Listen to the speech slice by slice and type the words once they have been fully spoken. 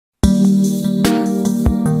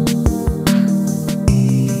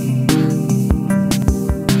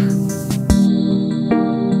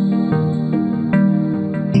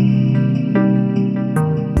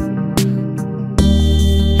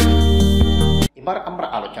এবার আমরা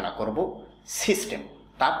আলোচনা করব সিস্টেম।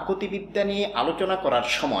 তাপগতিবিদ্যা নিয়ে আলোচনা করার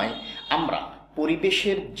সময় আমরা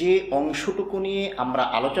পরিবেশের যে অংশটুকু নিয়ে আমরা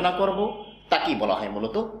আলোচনা করব তাকেই বলা হয়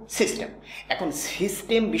মূলত সিস্টেম। এখন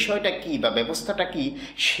সিস্টেম বিষয়টা কি বা ব্যবস্থাটা কি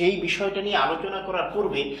সেই বিষয়টা নিয়ে আলোচনা করার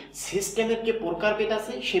পূর্বে সিস্টেমের যে প্রকারভেদ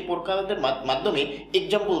আছে সেই প্রকারভেদের মাধ্যমে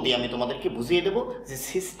এক্সাম্পল দিয়ে আমি তোমাদেরকে বুঝিয়ে দেব যে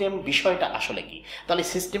সিস্টেম বিষয়টা আসলে কি। তাহলে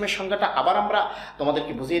সিস্টেমের সংজ্ঞাটা আবার আমরা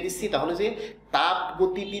তোমাদেরকে বুঝিয়ে দিচ্ছি। তাহলে যে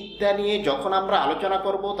তাপগতিবিদ্যা নিয়ে যখন আমরা আলোচনা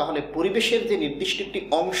করব তাহলে পরিবেশের যে নির্দিষ্ট একটি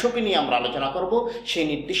অংশকে নিয়ে আমরা আলোচনা করব সেই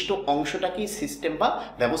নির্দিষ্ট অংশটাকেই সিস্টেম বা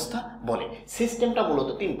ব্যবস্থা বলে। সিস্টেমটা মূলত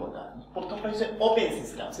তিন প্রকার। প্রথমটা হচ্ছে ওপেন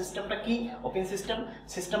সিস্টেম। সিস্টেমটা কি? ওপেন সিস্টেম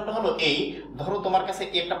সিস্টেমটা হলো এই, ধরো তোমার কাছে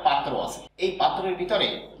একটা পাত্র আছে, এই পাত্রের ভিতরে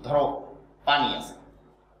ধরো পানি আছে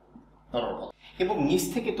ধরো, এবং নিচ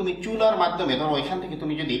থেকে তুমি চুলার মাধ্যমে ধরো এখান থেকে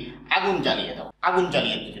তুমি যদি আগুন জ্বালিয়ে দাও, আগুন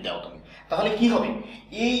জ্বালিয়ে যদি দাও তুমি, তাহলে কি হবে?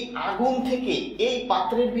 এই আগুন থেকে এই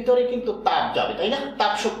পাত্রের ভিতরে কিন্তু তাপ যাবে, তাই না?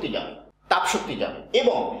 তাপ শক্তি যাবে, তাপ শক্তি যাবে,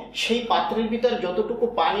 এবং সেই পাত্রের ভিতরে যতটুকু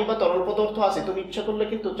পানি বা তরল পদার্থ আছে তুমি ইচ্ছা করলে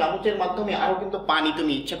কিন্তু চামচের মাধ্যমে আরো কিন্তু পানি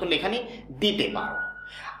তুমি ইচ্ছা করলে এখানে দিতে পারো।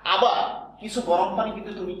 আবার কিছু গরম পানি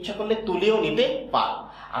কিন্তু তুমি ইচ্ছা করলে তুলেও নিতে পারো।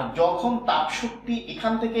 আর যখন তাপ শক্তি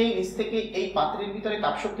এখান থেকে নিচ থেকে এই পাত্রের ভিতরে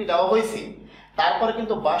তাপ শক্তি দেওয়া হয়েছে, তারপরে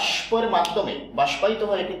কিন্তু বাষ্পের মাধ্যমে বাষ্পায়িত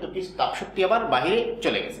হয়ে কিন্তু কিছু তাপ শক্তি আবার বাইরে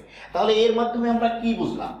চলে গেছে। তাহলে এর মাধ্যমে আমরা কি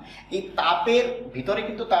বুঝলাম? এই তাপের ভিতরে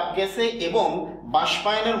কিন্তু তাপ গেছে এবং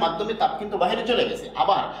বাষ্পায়নের মাধ্যমে তাপ কিন্তু বাইরে চলে গেছে।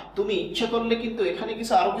 আবার তুমি ইচ্ছা করলে কিন্তু এখানে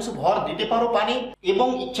কিছু আরো কিছু ভর দিতে পারো পানি, এবং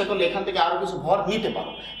ইচ্ছা করলে এখান থেকে আরো কিছু ভর নিতে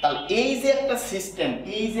পারো। তাহলে এই যে একটা সিস্টেম,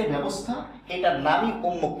 এই যে ব্যবস্থা, এটার নামই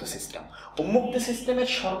উন্মুক্ত সিস্টেম। উন্মুক্ত সিস্টেমের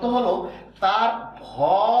শর্ত হলো তার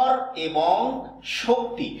ভর এবং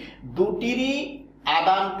শক্তি দুটিরই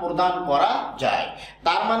আদান প্রদান করা যায়।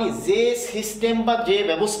 তার মানে যে সিস্টেম বা যে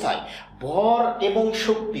ব্যবস্থায় ভর এবং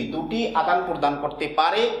শক্তি দুটি আদান প্রদান করতে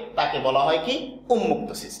পারে তাকে বলা হয় কি? উন্মুক্ত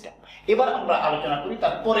সিস্টেম। এবার আমরা আলোচনা করি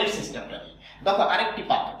তার পরের সিস্টেমটা নিয়ে। দেখো আরেকটি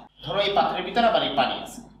পাত্র, ধরো এই পাত্রের ভিতরে আবার এই পানি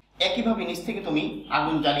আছে, একইভাবে নিচ থেকে তুমি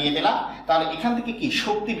আগুন জ্বালিয়ে দিলা, তাহলে এখান থেকে কি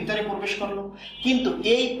শক্তি ভিতরে প্রবেশ করলো, কিন্তু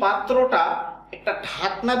এই পাত্রটা একটা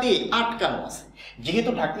ঢাকনা দিয়ে আটকানো আছে।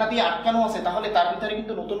 যেহেতু ঢাকনা দিয়ে আটকানো আছে তাহলে তার ভিতরে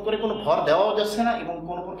কিন্তু নতুন করে কোনো ভর দেওয়াও যাচ্ছে না এবং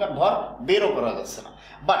কোনো প্রকার ভর বেরও করা যাচ্ছে না।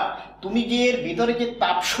 বাট তুমি যে এর ভিতরে যে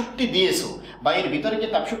তাপ শক্তি দিয়েছো বা এর ভিতরে যে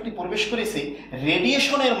তাপ শক্তি প্রবেশ করেছে,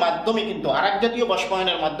 রেডিয়েশনের মাধ্যমে কিন্তু আরেক জাতীয়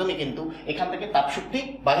বাষ্পায়নের মাধ্যমে কিন্তু এখান থেকে তাপ শক্তি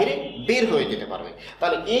বাহিরে বের হয়ে যেতে পারবে।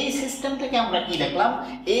 তাহলে এই সিস্টেম থেকে আমরা কি দেখলাম?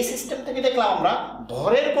 এই সিস্টেম থেকে দেখলাম আমরা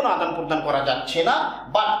ভরের কোনো আদান প্রদান করা যাচ্ছে না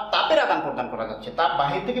বা তাপের আদান প্রদান করা যাচ্ছে। তাপ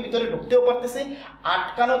বাহির থেকে ভিতরে ঢুকতেও পারতেছে,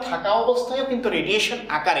 আটকানো থাকা অবস্থায়ও কিন্তু রেডিয়েশন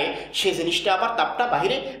আকারে সেই জিনিসটা আবার তাপটা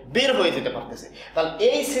বাহিরে বের হয়ে যেতে পারতেছে। তাহলে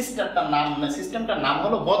এই সিস্টেমটার নাম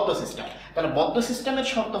হলো বদ্ধ সিস্টেম। তাহলে বদ্ধ সিস্টেমের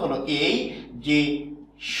শর্ত হলো এই যে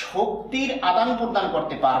শক্তির আদান প্রদান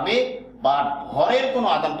করতে পারবে বা ভরের কোনো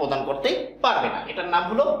আদান প্রদান করতে পারবে না। এটার নাম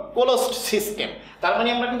হলো ক্লোজড সিস্টেম। তার মানে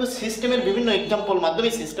আমরা কিন্তু সিস্টেমের বিভিন্ন এক্সাম্পল মাধ্যমে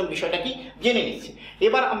সিস্টেম বিষয়টা কি জেনে নিচ্ছি।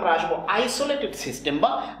 এবার আমরা আসবো আইসোলেটেড সিস্টেম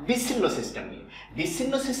বা বিচ্ছিন্ন সিস্টেম নিয়ে।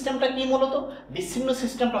 বিচ্ছিন্ন সিস্টেমটা কি মূলত? বিচ্ছিন্ন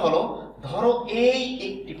সিস্টেমটা হলো ধরো এই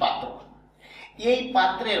একটি পাত্র, এই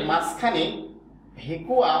পাত্রের মাঝখানে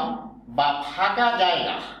ভ্যাকুয়াম বা ফাঁকা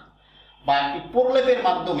জায়গা বা একটি প্রলেপের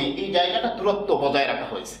মাধ্যমে এই জায়গাটা দূরত্ব বজায় রাখা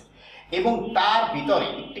হয়েছে, এবং তার ভিতরে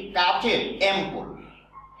একটি কাচের অ্যাম্পুল,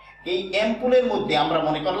 এই অ্যাম্পুলের মধ্যে আমরা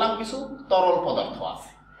মনে করলাম কিছু তরল পদার্থ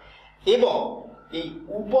আছে, এবং এই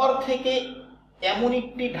উপর থেকে এমন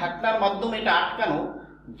একটি ঢাকনার মাধ্যমে এটা আটকানো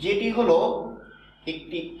যেটি হলো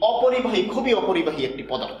একটি অপরিবাহী, খুবই অপরিবাহী একটি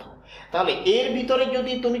পদার্থ। তাহলে এর ভিতরে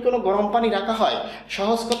যদি তুমি কোনো গরম পানি রাখা হয়,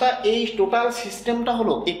 সহজ কথা এই টোটাল সিস্টেমটা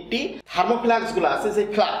হলো একটি থার্মোফ্লাক্সগুলো আছে, যে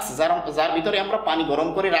ফ্লাক্স যার ভিতরে আমরা পানি গরম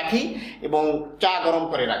করে রাখি এবং চা গরম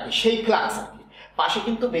করে রাখি, সেই ফ্লাক্স আর কি। পাশে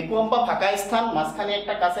কিন্তু ভ্যাকুয়াম বা ফাঁকা স্থান, মাঝখানে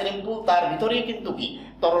একটা কাঁচের অ্যাম্পুল, তার ভিতরেই কিন্তু কি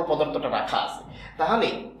তরল পদার্থটা রাখা আছে। তাহলে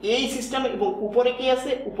এই সিস্টেম, এবং উপরে কি আছে?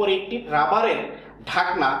 উপরে একটি রাবারের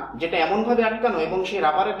ঢাকনা যেটা এমনভাবে আটকানো, এবং সেই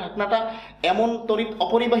রাবারের ঢাকনাটা এমন তড়িৎ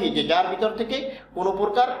অপরিবাহী যে যার ভিতর থেকে কোনো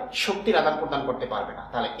প্রকার শক্তির আদান প্রদান করতে পারবে না।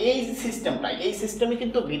 তাহলে এই সিস্টেমটাই, এই সিস্টেমে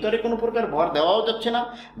কিন্তু ভিতরে কোনো প্রকার ভর দেওয়াও যাচ্ছে না,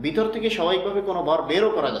 ভিতর থেকে স্বাভাবিকভাবে কোনো ভর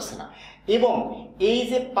বেরও করা যাচ্ছে না, এবং এই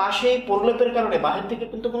যে পাশে প্রলেপের কারণে বাহির থেকে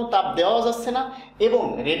কিন্তু কোনো তাপ দেওয়া যাচ্ছে না, এবং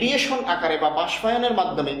রেডিয়েশন আকারে বা বাষ্পায়নের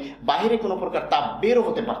মাধ্যমে বাহিরে কোনো প্রকার তাপ বেরও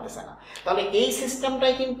হতে পারতেছে না। তাহলে এই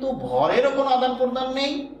সিস্টেমটাই কিন্তু ভরেরও কোনো আদান প্রদান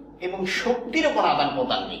নেই এবং শক্তিরও কোনো আদান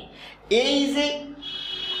প্রদান নেই। এই যে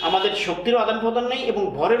আমাদের শক্তিরও আদান প্রদান নেই এবং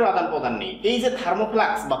ভরেরও আদান প্রদান নেই, এই যে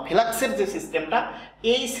থার্মোফ্লাক্স বা ফ্লাক্সের যে সিস্টেমটা,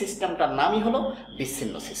 এই সিস্টেমটার নামই হলো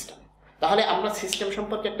বিচ্ছিন্ন সিস্টেম। তাহলে আমরা সিস্টেম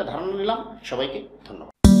সম্পর্কে একটা ধারণা নিলাম। সবাইকে ধন্যবাদ।